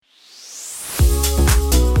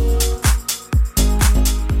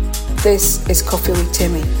This is Coffee with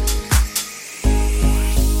Timmy.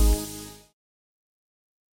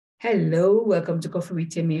 Hello, welcome to Coffee with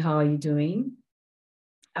Timmy. How are you doing?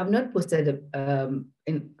 I've not posted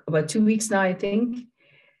in about 2 weeks now, I think.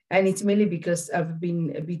 And it's mainly because I've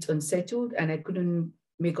been a bit unsettled and I couldn't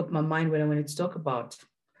make up my mind what I wanted to talk about.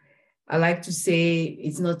 I like to say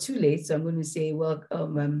it's not too late. So I'm going to say,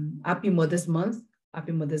 happy Mother's Month.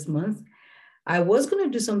 Happy Mother's Month. I was going to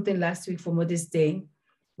do something last week for Mother's Day,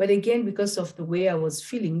 but again, because of the way I was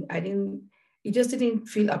feeling, it just didn't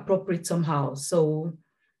feel appropriate somehow. So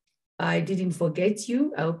I didn't forget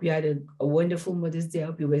you. I hope you had a wonderful Mother's Day. I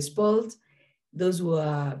hope you were spoiled. Those who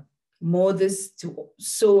are mothers to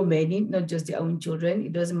so many, not just their own children.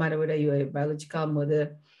 It doesn't matter whether you're a biological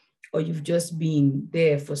mother or you've just been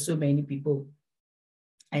there for so many people.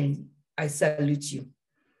 And I salute you.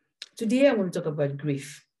 Today, I want to talk about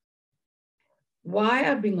grief. Why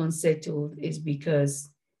I've been unsettled is because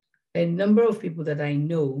a number of people that I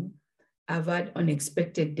know have had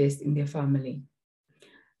unexpected deaths in their family.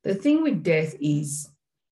 The thing with death is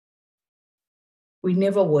we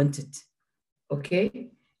never want it,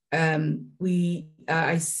 okay?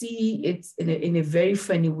 I see it in a very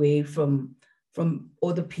funny way from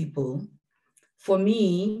other people. For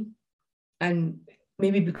me, and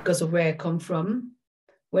maybe because of where I come from,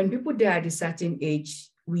 when people die at a certain age,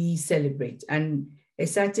 we celebrate. And a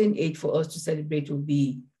certain age for us to celebrate will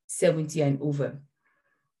be 70 and over.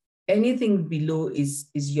 Anything below is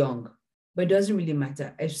young, but it doesn't really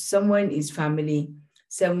matter. If someone is family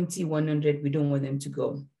 70, 100, we don't want them to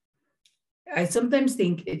go. I sometimes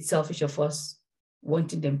think it's selfish of us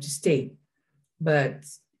wanting them to stay, but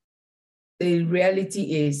the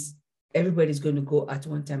reality is everybody's going to go at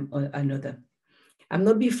one time or another. I'm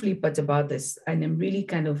not being flippant about this, and I'm really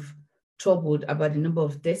kind of troubled about the number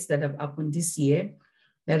of deaths that have happened this year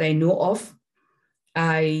that I know of.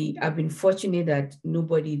 I've been fortunate that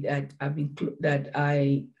nobody that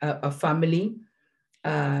a family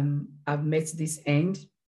I've met this end,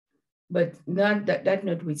 but not that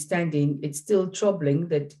notwithstanding, it's still troubling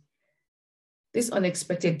that this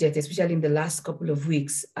unexpected death, especially in the last couple of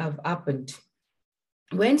weeks, have happened.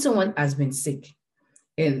 When someone has been sick,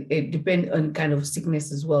 and it depends on kind of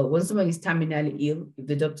sickness as well. When someone is terminally ill, if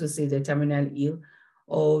the doctor says they're terminally ill,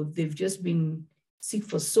 or they've just been sick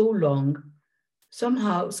for so long,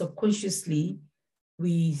 somehow subconsciously,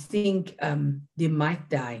 we think they might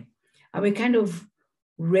die. And we're kind of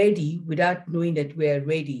ready without knowing that we're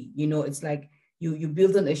ready. You know, it's like you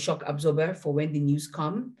build on a shock absorber for when the news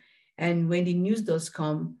come. And when the news does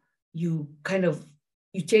come, you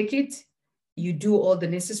take it, you do all the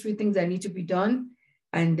necessary things that need to be done.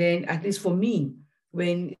 And then, at least for me,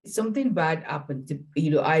 when something bad happens,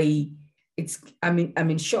 I'm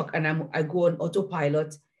in shock and I go on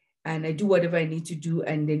autopilot and I do whatever I need to do.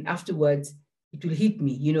 And then afterwards, it will hit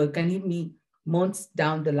me. You know, it can hit me months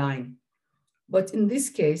down the line. But in this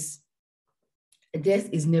case, death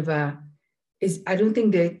I don't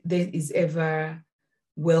think that death is ever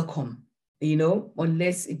welcome, you know,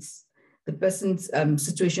 unless it's the person's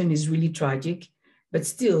situation is really tragic. But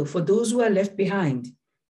still, for those who are left behind,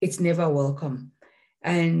 it's never welcome.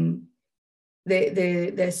 And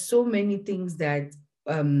there's so many things that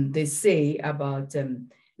they say about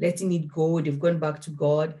letting it go. They've gone back to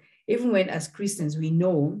God. Even when as Christians, we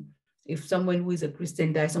know if someone who is a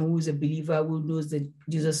Christian dies, someone who is a believer who knows that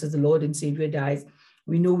Jesus is the Lord and Savior dies,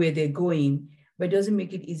 we know where they're going, but it doesn't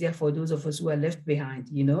make it easier for those of us who are left behind,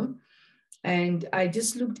 you know? And I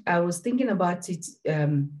was thinking about it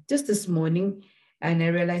just this morning, and I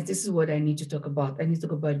realized this is what I need to talk about. I need to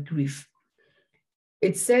talk about grief.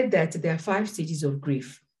 It's said that there are 5 stages of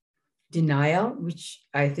grief. Denial, which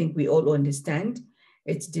I think we all understand.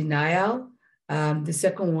 It's denial. The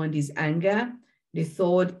second one is anger. The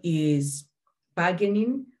third is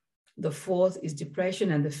bargaining. The fourth is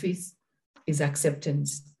depression. And the fifth is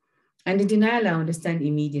acceptance. And the denial, I understand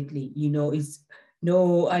immediately. You know, it's,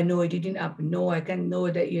 no, I know it didn't happen. No, I can't know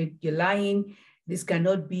that you're lying. This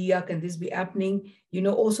cannot be. How can this be happening? You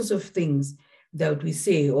know, all sorts of things that we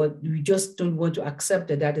say, or we just don't want to accept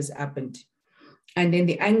that has happened. And then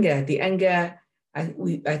the anger, I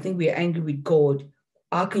think we're angry with God.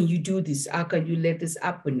 How can you do this? How can you let this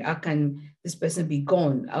happen? How can this person be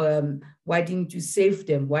gone? Why didn't you save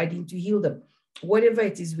them? Why didn't you heal them? Whatever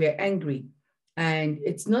it is, we're angry. And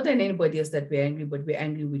it's not at anybody else that we're angry, but we're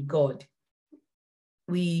angry with God.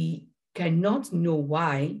 We cannot know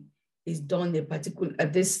why He's done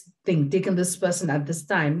this thing, taken this person at this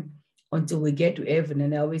time until we get to heaven.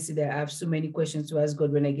 And I always say that I have so many questions to ask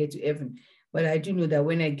God when I get to heaven. But I do know that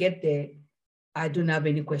when I get there, I don't have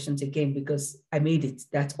any questions again because I made it,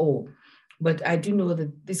 that's all. But I do know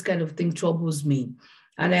that this kind of thing troubles me.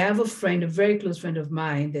 And I have a friend, a very close friend of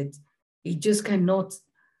mine, that he just cannot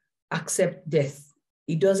accept death.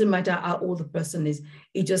 It doesn't matter how old the person is,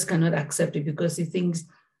 he just cannot accept it because he thinks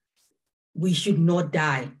we should not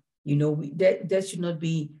die. That should not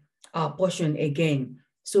be our portion again.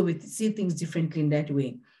 So we see things differently in that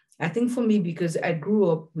way. I think for me, because I grew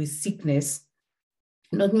up with sickness,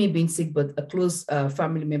 not me being sick, but a close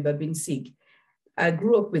family member being sick. I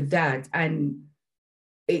grew up with that, and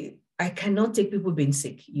I cannot take people being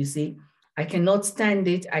sick, you see. I cannot stand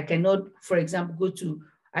it. I cannot, for example,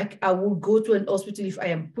 I will go to an hospital if I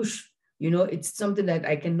am pushed. It's something that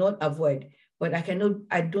I cannot avoid, but I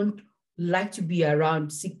don't like to be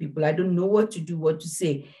around sick people. I don't know what to do, what to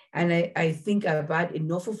say. And I think I've had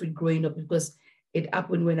enough of it growing up because it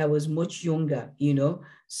happened when I was much younger,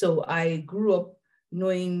 So I grew up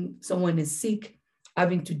knowing someone is sick,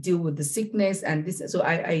 having to deal with the sickness and this. So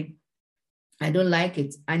I don't like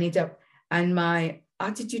it. And my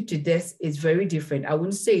attitude to death is very different. I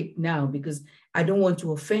wouldn't say it now because I don't want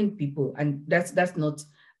to offend people. And that's not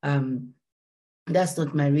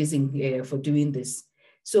my reason for doing this.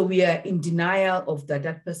 So we are in denial of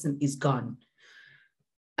that person is gone.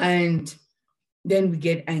 And then we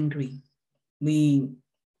get angry. We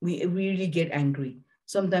really get angry.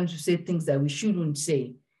 Sometimes we say things that we shouldn't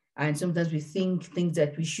say. And sometimes we think things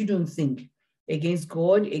that we shouldn't think against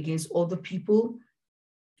God, against other people.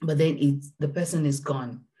 But then the person is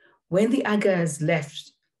gone. When the anger has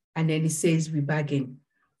left, and then he says we bargain.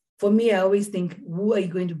 For me, I always think, who are you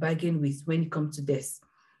going to bargain with when it comes to death?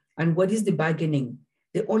 And what is the bargaining?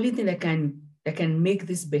 The only thing that can make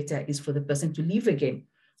this better is for the person to live again,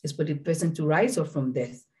 is for the person to rise up from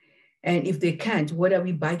death. And if they can't, what are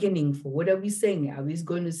we bargaining for? What are we saying? Are we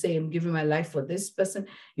going to say, I'm giving my life for this person?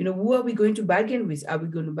 Who are we going to bargain with? Are we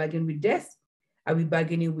going to bargain with death? Are we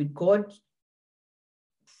bargaining with God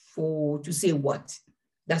to say what?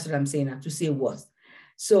 That's what I'm saying now, to say what.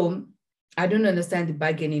 So I don't understand the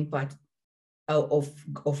bargaining part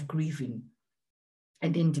of grieving.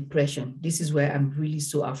 And then depression. This is where I'm really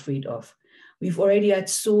so afraid of. We've already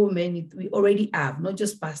had we already have, not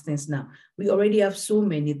just past tense now, we already have so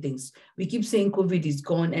many things. We keep saying COVID is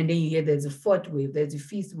gone, and then you hear there's a fourth wave, there's a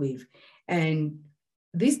fifth wave. And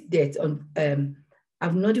this death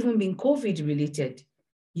have not even been COVID related.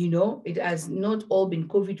 It has not all been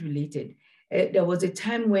COVID related. There was a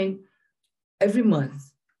time when every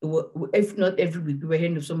month, if not every week, we were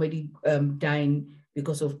hearing of somebody dying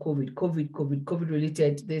because of COVID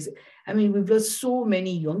related. We've lost so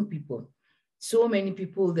many young people, so many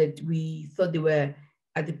people that we thought they were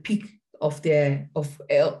at the peak of their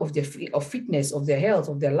fitness, of their health,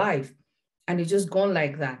 of their life, and it's just gone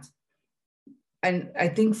like that. And I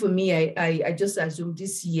think for me, I just assume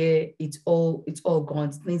this year it's all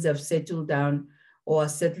gone. Things have settled down or are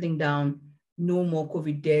settling down. No more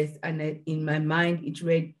COVID death, and in my mind, it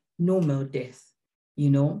read no more death.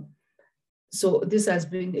 So this has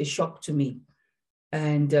been a shock to me.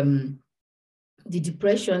 And the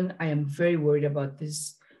depression, I am very worried about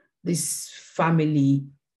this family,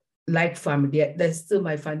 like family. They're still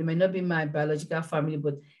my family. They might not be my biological family,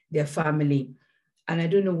 but they're family. And I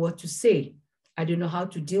don't know what to say. I don't know how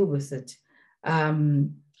to deal with it.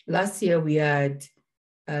 Last year, we had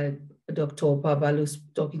Dr. Pabalos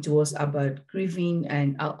talking to us about grieving,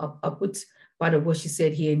 and I'll put part of what she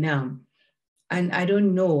said here now. And I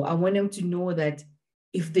don't know. I want them to know that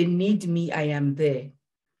if they need me, I am there.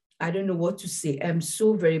 I don't know what to say. I'm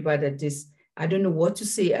so very bad at this. I don't know what to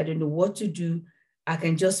say. I don't know what to do. I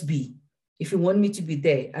can just be. If you want me to be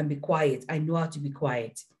there and be quiet, I know how to be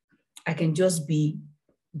quiet. I can just be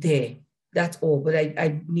there. That's all. But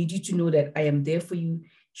I need you to know that I am there for you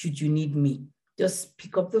should you need me. Just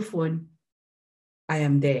pick up the phone. I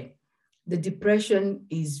am there. The depression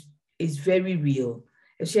is very real,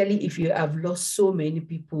 especially if you have lost so many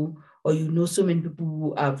people, or so many people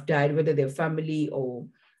who have died, whether they're family or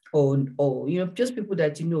just people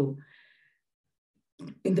that in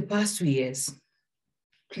the past 2 years.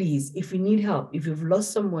 Please, if you need help, if you've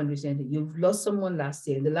lost someone recently, you've lost someone last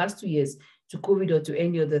year, in the last 2 years, to COVID or to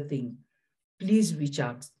any other thing, please reach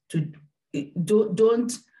out. Don't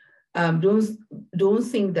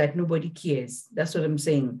think that nobody cares. That's what I'm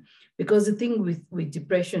saying. Because the thing with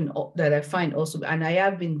depression that I find also, and I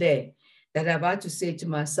have been there, that I've had to say to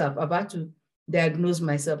myself, I've had to diagnose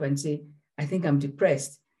myself and say, I think I'm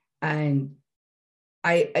depressed. And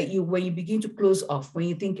when you begin to close off, when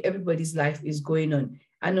you think everybody's life is going on,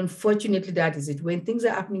 and unfortunately that is it, when things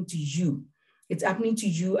are happening to you, it's happening to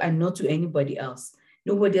you and not to anybody else.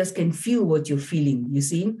 Nobody else can feel what you're feeling, you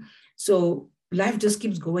see? So life just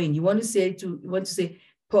keeps going. You want to say,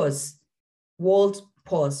 pause. world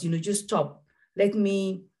pause, just stop. Let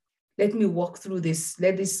me walk through this.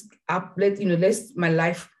 Let's my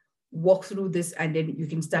life walk through this, and then you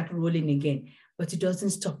can start rolling again. But it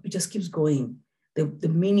doesn't stop. It just keeps going. The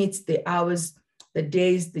minutes, the hours, the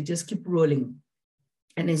days, they just keep rolling.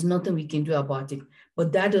 And there's nothing we can do about it.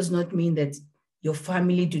 But that does not mean that your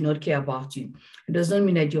family do not care about you. It does not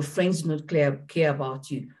mean that your friends do not care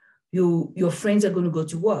about you. Your friends are going to go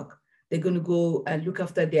to work. They're going to go and look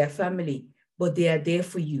after their family, but they are there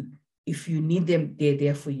for you. If you need them, they're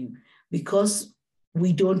there for you. Because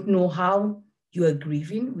we don't know how you are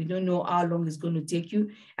grieving. We don't know how long it's going to take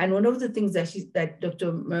you. And one of the things that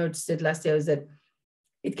Dr. Merritt said last year is that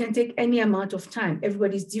it can take any amount of time.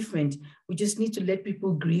 Everybody's different. We just need to let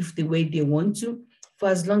people grieve the way they want to, for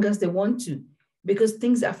as long as they want to, because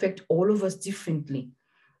things affect all of us differently.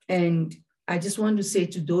 And I just want to say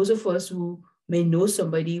to those of us who may know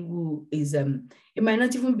somebody who is, it might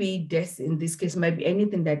not even be death in this case, it might be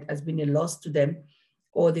anything that has been a loss to them,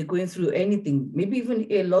 or they're going through anything, maybe even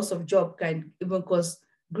a loss of job can even cause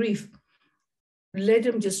grief. Let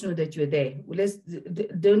them just know that you're there.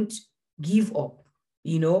 Don't give up.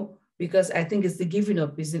 Because I think it's the giving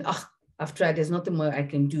up is I've tried, there's nothing more I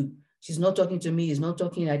can do. She's not talking to me, he's not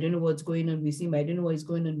talking, I don't know what's going on with him, I don't know what's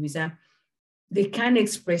going on with her. They can't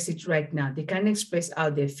express it right now. They can't express how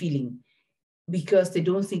they're feeling because they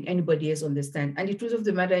don't think anybody else understands. And the truth of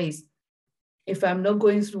the matter is, if I'm not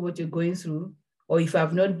going through what you're going through, or if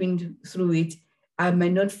I've not been through it, I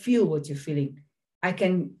might not feel what you're feeling. I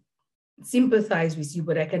can sympathize with you,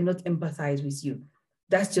 but I cannot empathize with you.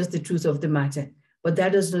 That's just the truth of the matter. But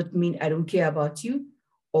that does not mean I don't care about you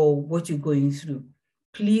or what you're going through.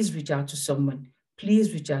 Please reach out to someone.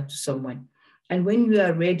 Please reach out to someone. And when you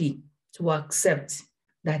are ready to accept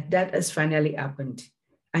that that has finally happened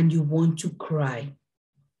and you want to cry,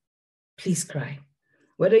 please cry.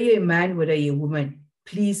 Whether you're a man, whether you're a woman,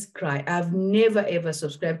 please cry. I've never, ever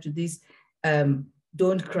subscribed to this,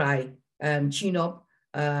 don't cry, chin up,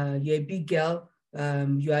 you're a big girl,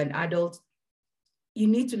 you're an adult. You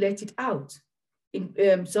need to let it out.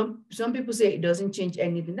 Some people say it doesn't change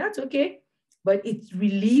anything. That's okay, but it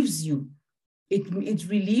relieves you. It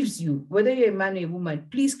relieves you. Whether you're a man or a woman,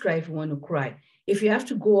 please cry if you want to cry. If you have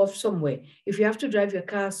to go off somewhere, if you have to drive your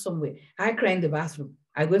car somewhere, I cry in the bathroom.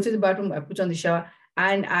 I go into the bathroom, I put on the shower,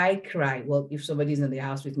 and I cry. Well, if somebody's in the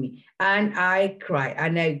house with me, and I cry,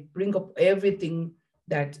 and I bring up everything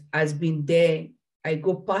that has been there. I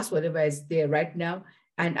go past whatever is there right now,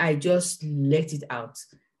 and I just let it out.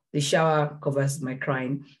 The shower covers my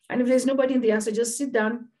crying. And if there's nobody in the house, I just sit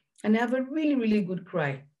down and have a really, really good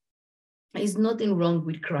cry. There's nothing wrong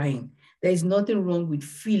with crying. There is nothing wrong with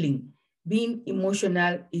feeling. Being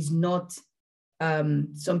emotional is not,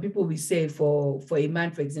 some people will say for a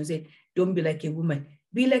man, for example, say, don't be like a woman.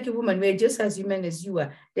 Be like a woman. We're just as human as you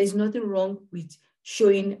are. There's nothing wrong with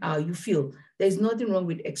showing how you feel. There's nothing wrong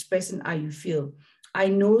with expressing how you feel. I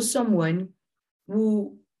know someone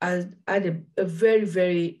who had a very,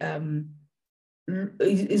 very,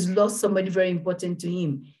 is lost somebody very important to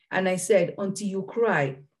him. And I said, until you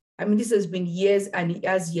cry, I mean, this has been years and he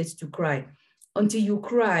has yet to cry. Until you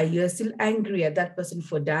cry, you're still angry at that person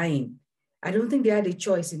for dying. I don't think they had a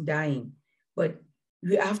choice in dying, but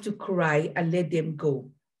we have to cry and let them go.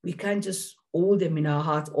 We can't just hold them in our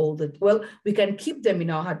heart well, we can keep them in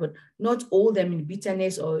our heart, but not hold them in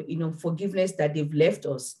bitterness or, forgiveness that they've left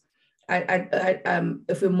us.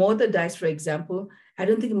 If a mother dies, for example, I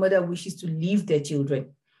don't think a mother wishes to leave their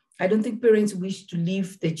children. I don't think parents wish to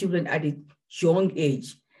leave their children at a young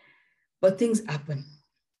age, but things happen.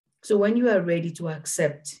 So when you are ready to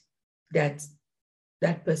accept that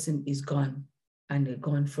that person is gone and they're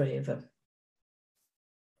gone forever,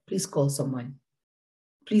 please call someone.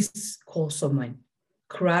 Please call someone.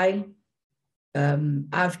 Cry,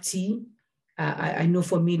 have tea. I know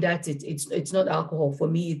for me that it's not alcohol. For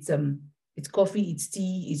me, it's coffee, it's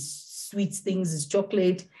tea, it's sweet things, it's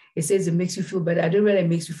chocolate. It says it makes you feel better. I don't know whether it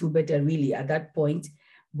makes you feel better really at that point,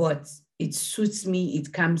 but it suits me,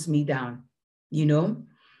 it calms me down,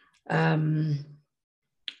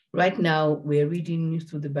 Right now, we're reading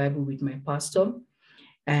through the Bible with my pastor,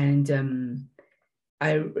 and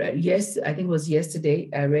I think it was yesterday,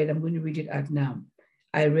 I'm going to read it out now.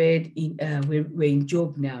 I read we're in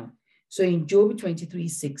Job now. So in Job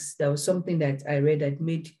 23:6, there was something that I read that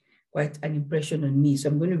made quite an impression on me. So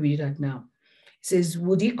I'm going to read it out now. It says,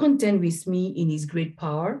 would he contend with me in his great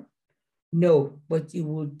power? No, but he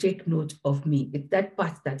will take note of me. It's that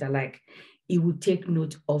part that I like. He will take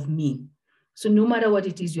note of me. So no matter what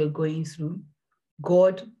it is you're going through,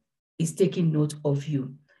 God is taking note of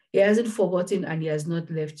you. He hasn't forgotten and he has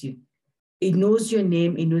not left you. It knows your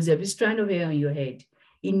name. It knows every strand of hair on your head.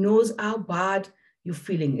 It knows how bad you're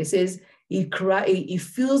feeling. It says it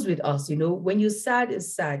feels with us. When you're sad,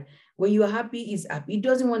 it's sad. When you're happy, it's happy. He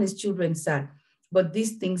doesn't want his children sad, but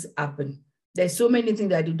these things happen. There's so many things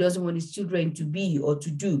that he doesn't want his children to be or to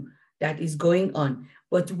do that is going on.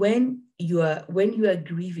 But when you are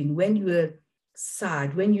grieving, when you are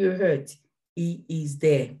sad, when you're hurt, he is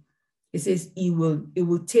there. It says he will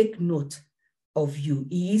take note of you.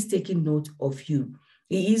 He is taking note of you.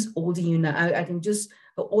 He is holding you now. I can just,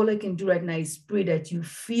 all I can do right now is pray that you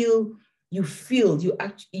feel.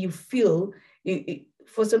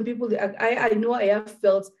 For some people, I know I have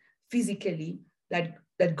felt physically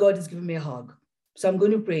that God is giving me a hug. So I'm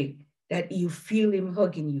going to pray that you feel him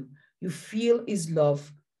hugging you. You feel his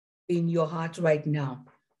love in your heart right now.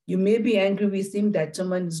 You may be angry with him that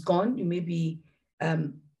someone is gone. You may be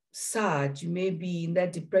sad. You may be in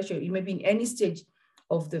that depression. You may be in any stage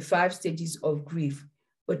of the 5 stages of grief,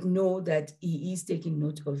 but know that he is taking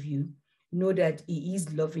note of you. Know that he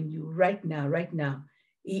is loving you right now, right now.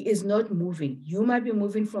 He is not moving. You might be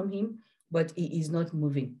moving from him, but he is not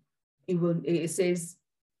moving. It says,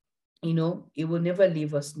 he will never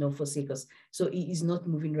leave us nor forsake us. So he is not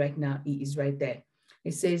moving right now. He is right there.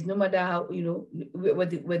 It says, no matter how,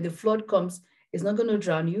 when the flood comes, it's not going to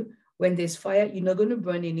drown you. When there's fire, you're not going to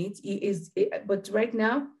burn in it. But right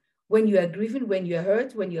now, when you are grieving, when you're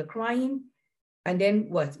hurt, when you're crying, and then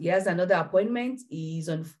what? He has another appointment. He's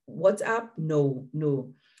on WhatsApp. No.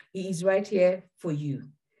 He is right here for you.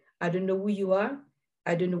 I don't know who you are.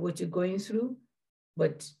 I don't know what you're going through,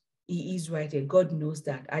 but he is right here. God knows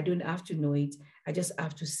that. I don't have to know it. I just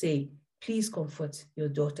have to say, please comfort your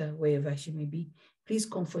daughter, wherever she may be. Please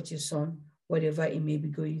comfort your son, whatever he may be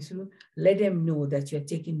going through. Let them know that you're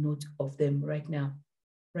taking note of them right now.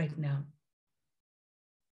 Right now.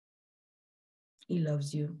 He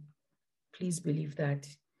loves you. Please believe that.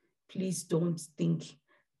 Please don't think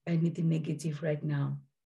anything negative right now.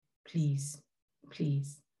 Please.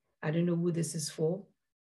 I don't know who this is for,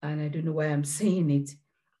 and I don't know why I'm saying it,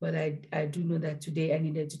 but I do know that today I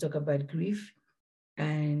needed to talk about grief,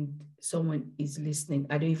 and someone is listening.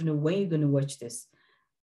 I don't even know when you're going to watch this,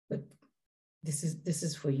 but this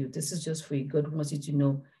is for you. This is just for you. God wants you to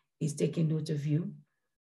know he's taking note of you,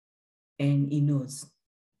 and he knows.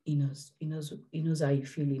 He knows how you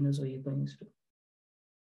feel. He knows what you're going through.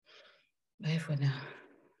 Bye for now.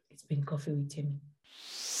 It's been Coffee with Temi.